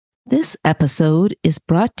This episode is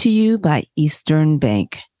brought to you by Eastern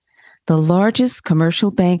Bank, the largest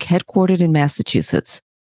commercial bank headquartered in Massachusetts,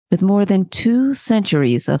 with more than 2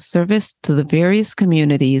 centuries of service to the various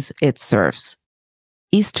communities it serves.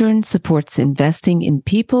 Eastern supports investing in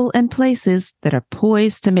people and places that are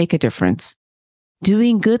poised to make a difference,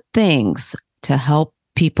 doing good things to help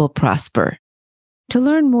people prosper. To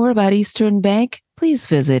learn more about Eastern Bank, please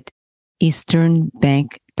visit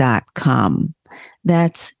easternbank.com.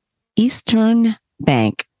 That's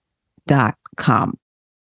easternbank.com.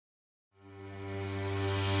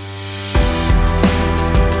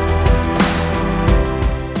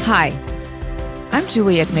 Hi, I'm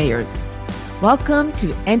Juliet Mayers. Welcome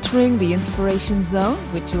to Entering the Inspiration Zone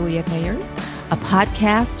with Juliet Mayers, a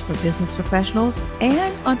podcast for business professionals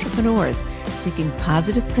and entrepreneurs seeking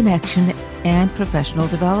positive connection and professional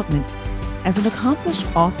development. As an accomplished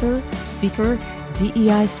author, speaker,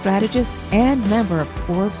 DEI strategist, and member of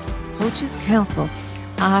Forbes Coaches Council,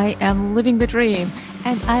 I am living the dream,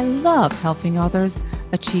 and I love helping others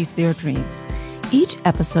achieve their dreams. Each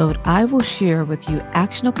episode, I will share with you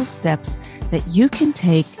actionable steps that you can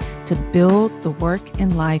take to build the work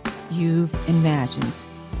and life you've imagined.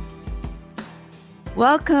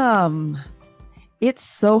 Welcome. It's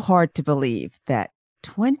so hard to believe that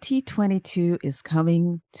 2022 is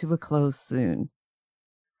coming to a close soon.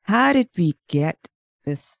 How did we get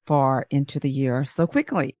this far into the year so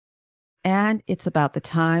quickly? And it's about the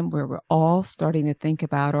time where we're all starting to think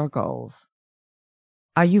about our goals.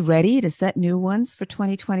 Are you ready to set new ones for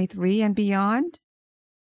 2023 and beyond?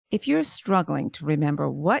 If you're struggling to remember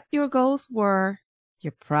what your goals were,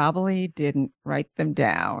 you probably didn't write them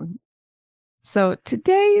down. So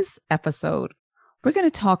today's episode, we're going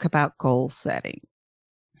to talk about goal setting.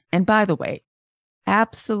 And by the way,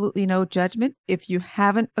 absolutely no judgment if you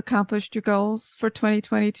haven't accomplished your goals for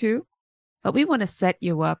 2022, but we want to set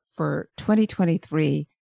you up for 2023.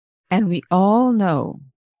 And we all know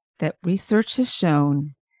that research has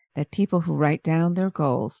shown that people who write down their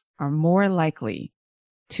goals are more likely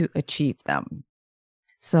to achieve them.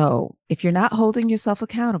 So if you're not holding yourself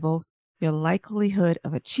accountable, your likelihood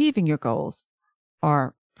of achieving your goals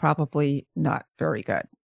are probably not very good.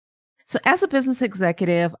 So as a business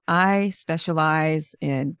executive, I specialize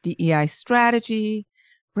in DEI strategy,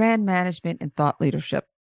 brand management, and thought leadership.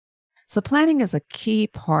 So planning is a key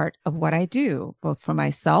part of what I do, both for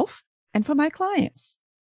myself and for my clients.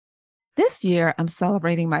 This year, I'm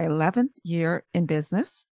celebrating my 11th year in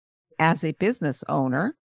business as a business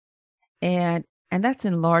owner, and that's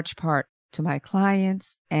in large part to my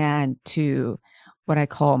clients and to what I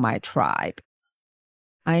call my tribe.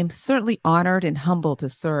 I am certainly honored and humbled to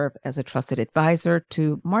serve as a trusted advisor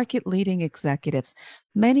to market-leading executives,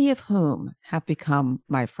 many of whom have become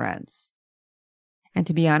my friends. And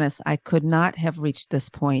to be honest, I could not have reached this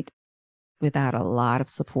point without a lot of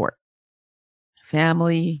support.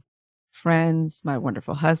 Family, friends, my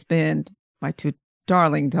wonderful husband, my 2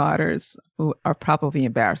 darling daughters, who are probably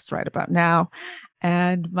embarrassed right about now,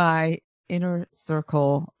 and my inner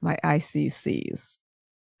circle, my ICCs.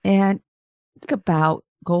 And think about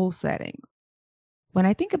goal setting. When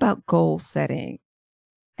I think about goal setting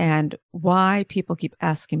and why people keep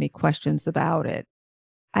asking me questions about it,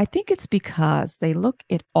 I think it's because they look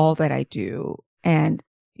at all that I do, and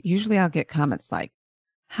usually I'll get comments like,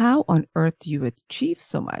 how on earth do you achieve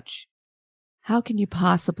so much? How can you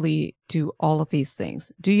possibly do all of these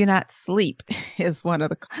things? Do you not sleep? Is one of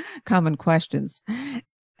the common questions.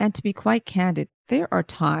 And to be quite candid, there are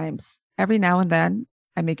times every now and then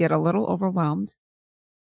I may get a little overwhelmed,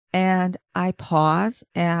 and I pause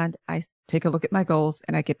and I take a look at my goals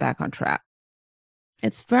and I get back on track.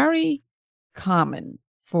 It's very common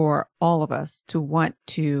for all of us to want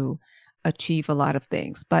to achieve a lot of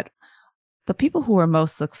things, but the people who are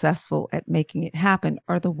most successful at making it happen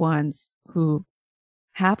are the ones who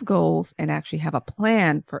have goals and actually have a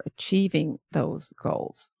plan for achieving those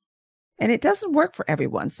goals. And it doesn't work for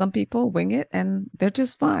everyone. Some people wing it and they're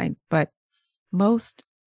just fine, but most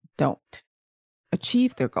don't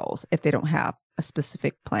achieve their goals if they don't have a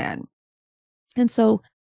specific plan. And so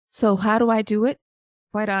how do I do it?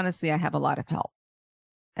 Quite honestly, I have a lot of help,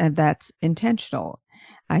 and that's intentional.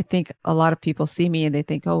 I think a lot of people see me and they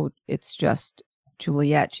think, oh, it's just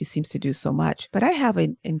Juliet. She seems to do so much. But I have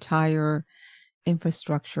an entire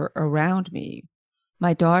infrastructure around me.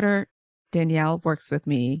 My daughter, Danielle, works with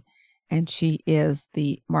me, and she is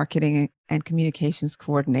the marketing and communications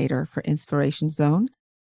coordinator for Inspiration Zone.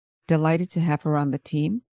 Delighted to have her on the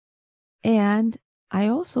team. And I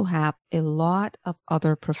also have a lot of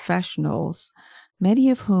other professionals, many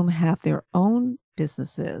of whom have their own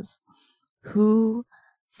businesses, who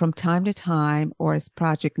from time to time or as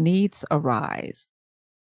project needs arise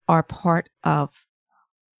are part of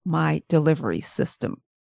my delivery system.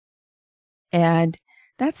 And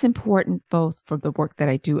that's important both for the work that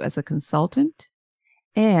I do as a consultant,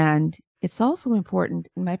 and it's also important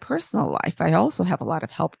in my personal life. I also have a lot of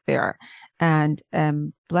help there and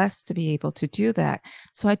am blessed to be able to do that.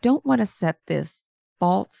 So I don't want to set this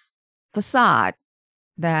false facade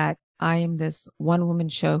that I am this one woman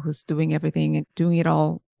show who's doing everything and doing it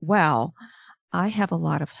all well. I have a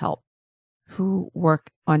lot of help who work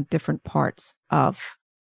on different parts of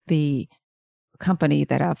the company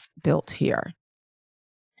that I've built here.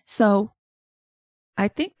 So I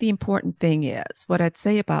think the important thing is, what I'd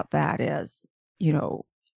say about that is,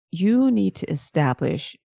 you need to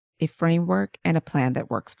establish a framework and a plan that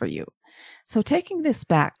works for you. So taking this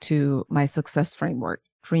back to my success framework,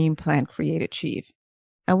 Dream, Plan, Create, Achieve,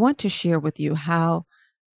 I want to share with you how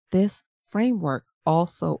this framework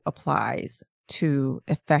also applies to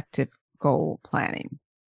effective goal planning.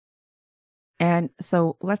 And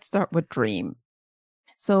so let's start with Dream.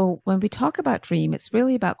 So when we talk about dream, it's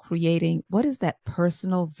really about creating what is that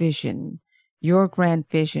personal vision, your grand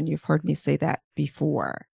vision. You've heard me say that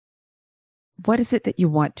before. What is it that you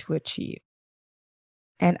want to achieve?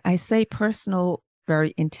 And I say personal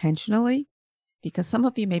very intentionally because some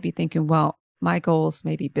of you may be thinking, well, my goals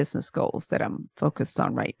may be business goals that I'm focused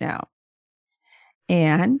on right now.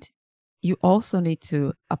 And you also need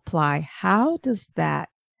to apply, how does that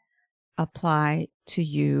apply to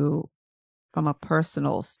you from a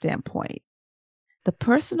personal standpoint? The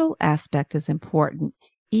personal aspect is important,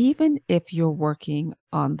 even if you're working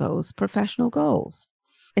on those professional goals.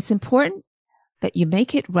 It's important that you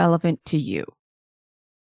make it relevant to you.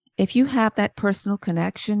 If you have that personal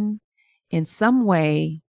connection in some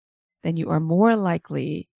way, then you are more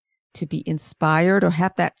likely to be inspired or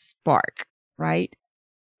have that spark, right,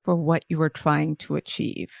 for what you are trying to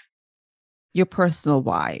achieve. Your personal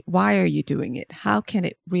why. Why are you doing it? How can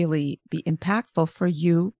it really be impactful for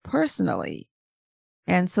you personally?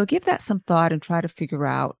 And so give that some thought and try to figure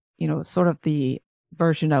out, sort of the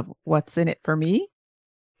version of what's in it for me,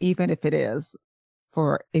 even if it is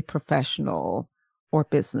for a professional or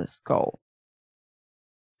business goal.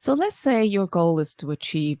 So let's say your goal is to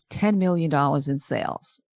achieve $10 million in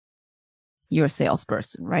sales. You're a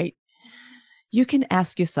salesperson, right? You can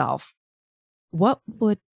ask yourself, what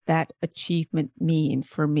would that achievement mean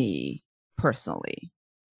for me personally?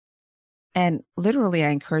 And literally, I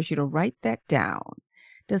encourage you to write that down.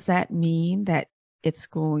 Does that mean that it's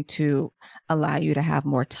going to allow you to have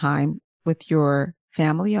more time with your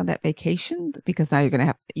family on that vacation? Because now you're going to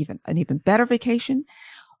have an even better vacation.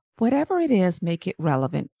 Whatever it is, make it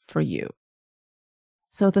relevant for you.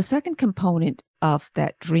 So the second component of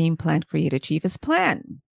that dream, plan, create, achieve is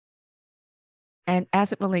plan. And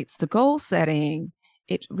as it relates to goal setting,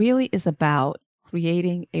 it really is about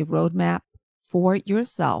creating a roadmap for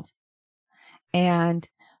yourself and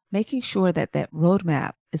making sure that that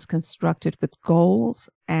roadmap is constructed with goals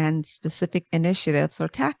and specific initiatives or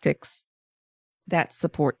tactics that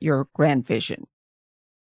support your grand vision.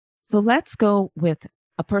 So let's go with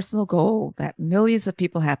a personal goal that millions of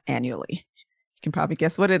people have annually. You can probably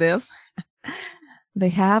guess what it is. They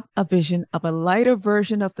have a vision of a lighter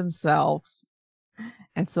version of themselves.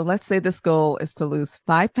 And so let's say this goal is to lose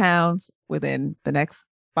 5 pounds within the next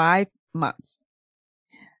 5 months.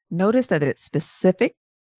 Notice that it's specific,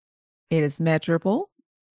 it is measurable,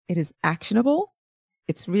 it is actionable,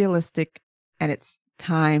 it's realistic, and it's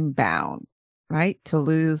time bound, right? To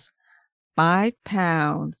lose 5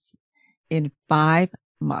 pounds in 5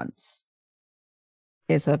 months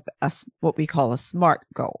is what we call a SMART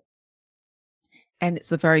goal. And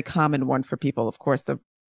it's a very common one for people. Of course,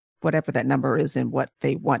 whatever that number is and what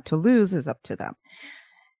they want to lose is up to them.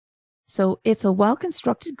 So it's a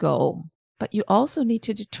well-constructed goal, but you also need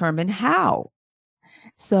to determine how.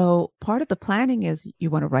 So part of the planning is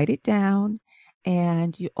you want to write it down,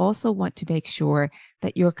 and you also want to make sure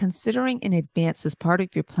that you're considering in advance as part of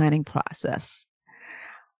your planning process.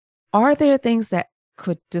 Are there things that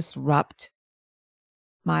could disrupt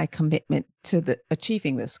my commitment to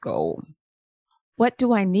achieving this goal? What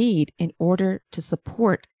do I need in order to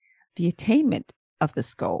support the attainment of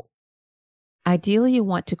this goal? Ideally, you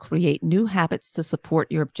want to create new habits to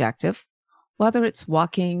support your objective, whether it's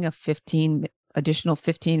walking additional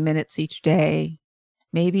 15 minutes each day.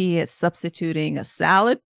 Maybe it's substituting a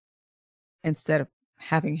salad instead of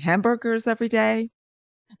having hamburgers every day.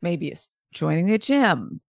 Maybe it's joining a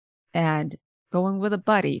gym and going with a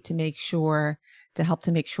buddy to help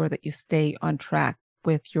to make sure that you stay on track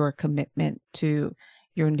with your commitment to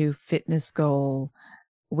your new fitness goal,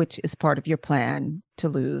 which is part of your plan to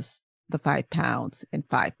lose the 5 pounds in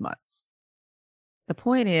 5 months. The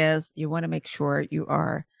point is, you want to make sure you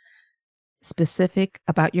are specific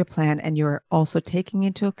about your plan and you're also taking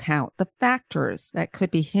into account the factors that could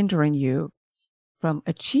be hindering you from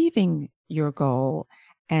achieving your goal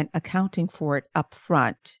and accounting for it up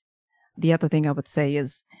front. The other thing I would say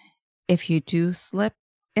is if you do slip,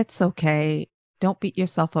 it's okay. Don't beat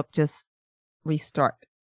yourself up, just restart.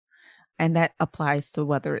 And that applies to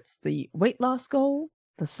whether it's the weight loss goal,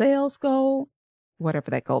 the sales goal,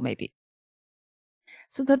 whatever that goal may be.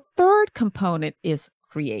 So the third component is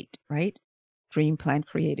create, right? Dream, plan,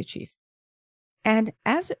 create, achieve. And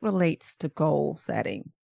as it relates to goal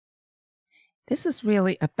setting, this is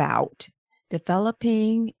really about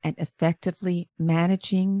developing and effectively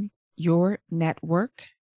managing your network,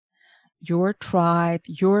 your tribe,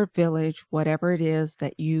 your village, whatever it is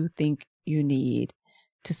that you think you need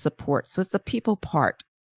to support. So it's the people part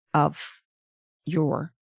of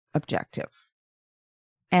your objective.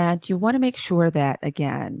 And you want to make sure that,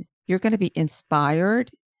 again, you're going to be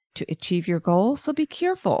inspired to achieve your goal. So be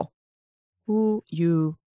careful who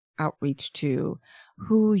you outreach to,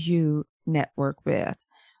 who you network with,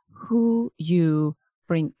 who you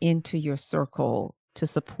bring into your circle to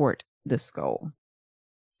support this goal.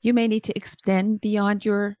 You may need to extend beyond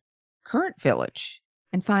your current village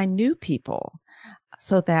and find new people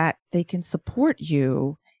so that they can support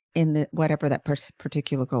you in whatever that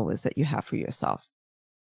particular goal is that you have for yourself.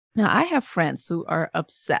 Now, I have friends who are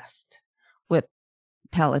obsessed with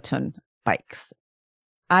Peloton bikes.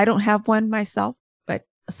 I don't have one myself, but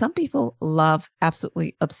some people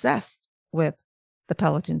absolutely obsessed with the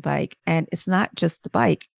Peloton bike. And it's not just the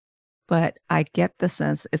bike, but I get the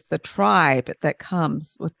sense it's the tribe that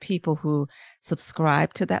comes with people who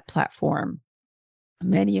subscribe to that platform,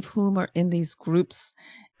 many of whom are in these groups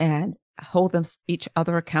and hold each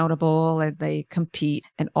other accountable, and they compete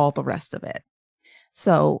and all the rest of it.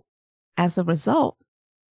 So as a result,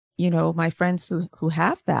 my friends who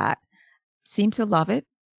have that seem to love it.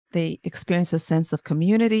 They experience a sense of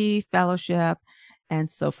community, fellowship,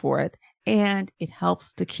 and so forth. And it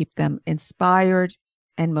helps to keep them inspired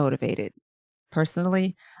and motivated.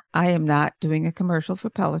 Personally, I am not doing a commercial for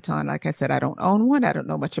Peloton. Like I said, I don't own one. I don't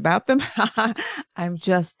know much about them. I'm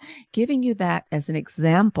just giving you that as an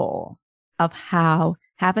example of how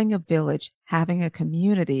having a village, having a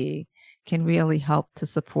community can really help to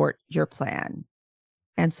support your plan.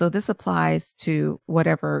 And so this applies to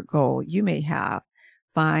whatever goal you may have.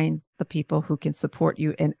 Find the people who can support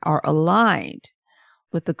you and are aligned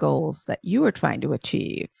with the goals that you are trying to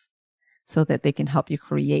achieve so that they can help you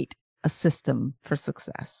create a system for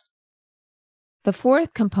success. The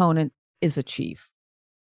fourth component is achieve.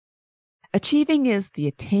 Achieving is the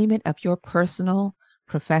attainment of your personal,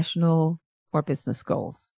 professional, or business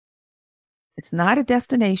goals. It's not a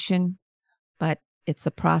destination, but it's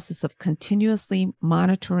a process of continuously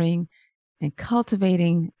monitoring and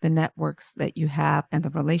cultivating the networks that you have and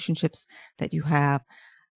the relationships that you have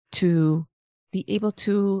to be able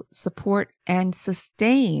to support and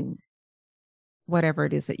sustain whatever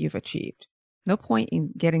it is that you've achieved. No point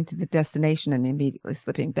in getting to the destination and immediately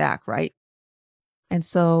slipping back, right? And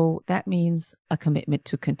so that means a commitment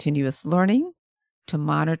to continuous learning, to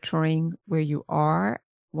monitoring where you are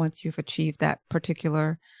once you've achieved that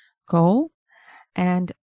particular goal,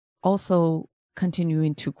 and also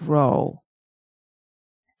continuing to grow.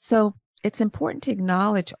 So it's important to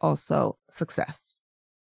acknowledge also success,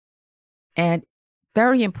 and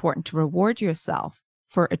very important to reward yourself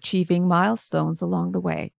for achieving milestones along the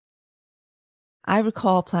way. I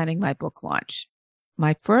recall planning my book launch.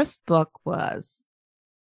 My first book was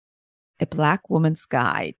A Black Woman's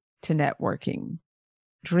Guide to Networking: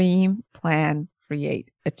 Dream, Plan, Create,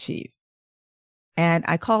 Achieve. And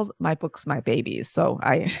I called my books my babies. So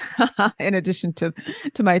I, in addition to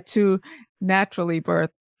my two naturally birthed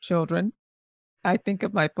children, I think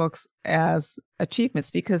of my books as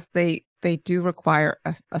achievements because they do require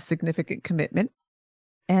a significant commitment.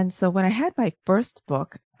 And so when I had my first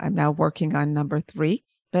book, I'm now working on number 3.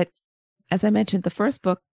 But as I mentioned, the first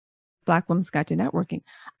book, Black Women's Guide to Networking,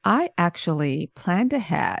 I actually planned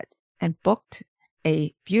ahead and booked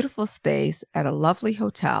a beautiful space at a lovely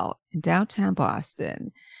hotel in downtown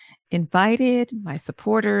Boston, invited my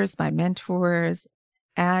supporters, my mentors,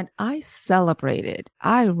 and I celebrated.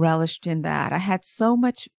 I relished in that. I had so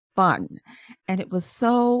much fun, and it was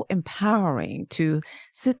so empowering to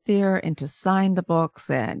sit there and to sign the books.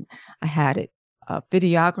 And I had a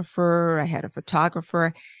videographer, I had a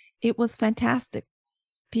photographer. It was fantastic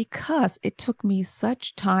because it took me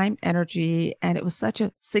such time, energy, and it was such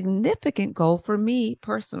a significant goal for me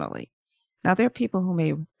personally. Now, there are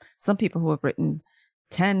some people who have written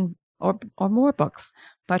 10 or more books.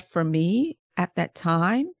 But for me, at that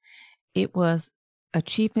time, it was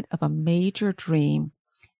achievement of a major dream.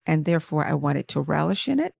 And therefore, I wanted to relish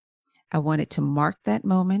in it. I wanted to mark that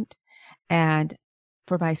moment. And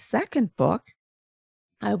for my second book,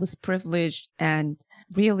 I was privileged and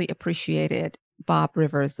really appreciated Bob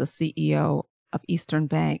Rivers, the CEO of Eastern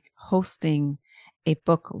Bank, hosting a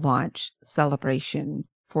book launch celebration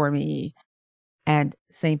for me. And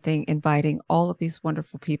same thing, inviting all of these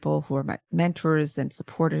wonderful people who are my mentors and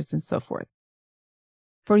supporters and so forth.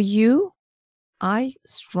 For you, I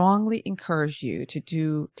strongly encourage you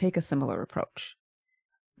to take a similar approach.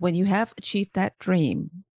 When you have achieved that dream,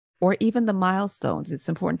 or even the milestones, it's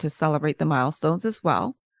important to celebrate the milestones as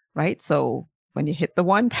well, right? So when you hit the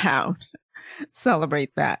 1 pound,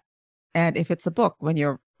 celebrate that. And if it's a book, when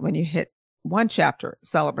you hit 1 chapter,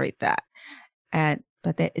 celebrate that.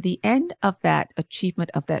 But at the end of that achievement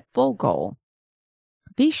of that full goal,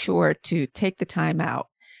 be sure to take the time out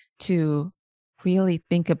to really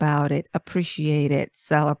think about it, appreciate it,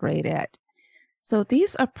 celebrate it. So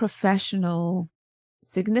these are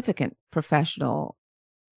significant professional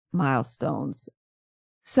milestones.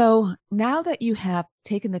 So now that you have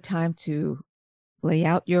taken the time to lay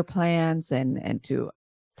out your plans and to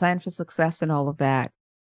plan for success and all of that,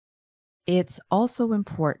 it's also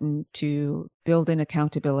important to build in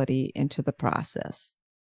accountability into the process.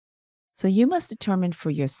 So you must determine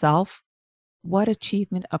for yourself what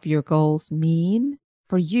achievement of your goals mean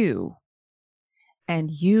for you,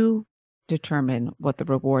 and you determine what the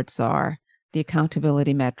rewards are, the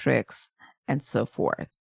accountability metrics, and so forth.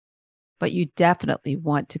 But you definitely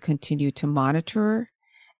want to continue to monitor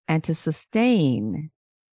and to sustain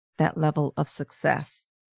that level of success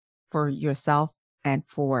for yourself and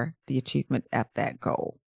for the achievement of that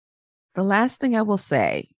goal. The last thing I will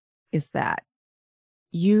say is that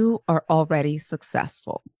you are already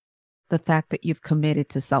successful. The fact that you've committed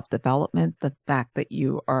to self-development, the fact that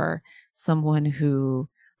you are someone who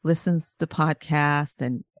listens to podcasts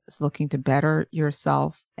and is looking to better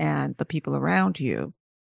yourself and the people around you.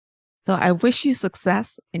 So I wish you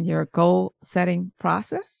success in your goal setting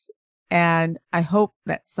process. And I hope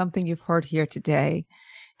that something you've heard here today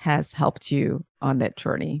has helped you on that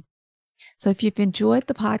journey. So if you've enjoyed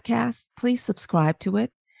the podcast, please subscribe to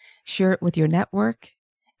it, share it with your network,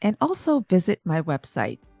 and also visit my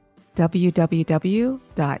website,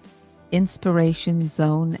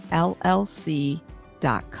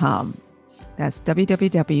 www.inspirationzonellc.com. That's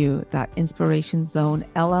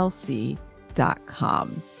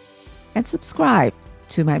www.inspirationzonellc.com. And subscribe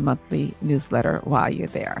to my monthly newsletter while you're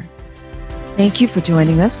there. Thank you for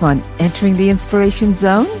joining us on Entering the Inspiration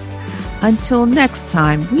Zone. Until next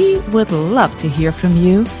time, we would love to hear from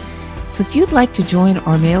you. So if you'd like to join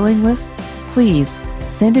our mailing list, please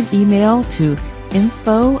send an email to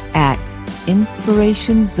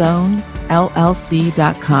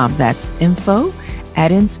info@inspirationzonellc.com. That's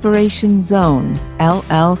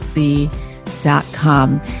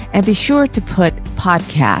info@inspirationzonellc.com. And be sure to put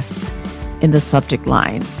podcast in the subject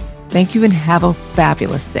line. Thank you and have a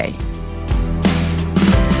fabulous day.